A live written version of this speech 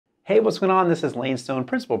Hey, what's going on? This is Lane Stone,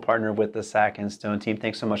 principal partner with the Sackin-Stone team.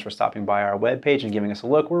 Thanks so much for stopping by our webpage and giving us a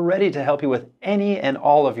look. We're ready to help you with any and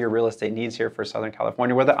all of your real estate needs here for Southern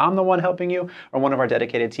California. Whether I'm the one helping you or one of our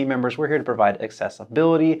dedicated team members, we're here to provide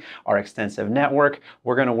accessibility, our extensive network.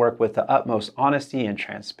 We're going to work with the utmost honesty and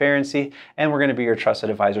transparency, and we're going to be your trusted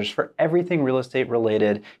advisors for everything real estate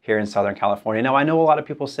related here in Southern California. Now, I know a lot of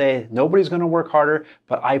people say nobody's going to work harder,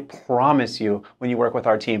 but I promise you, when you work with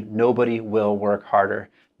our team, nobody will work harder.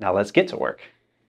 Now let's get to work.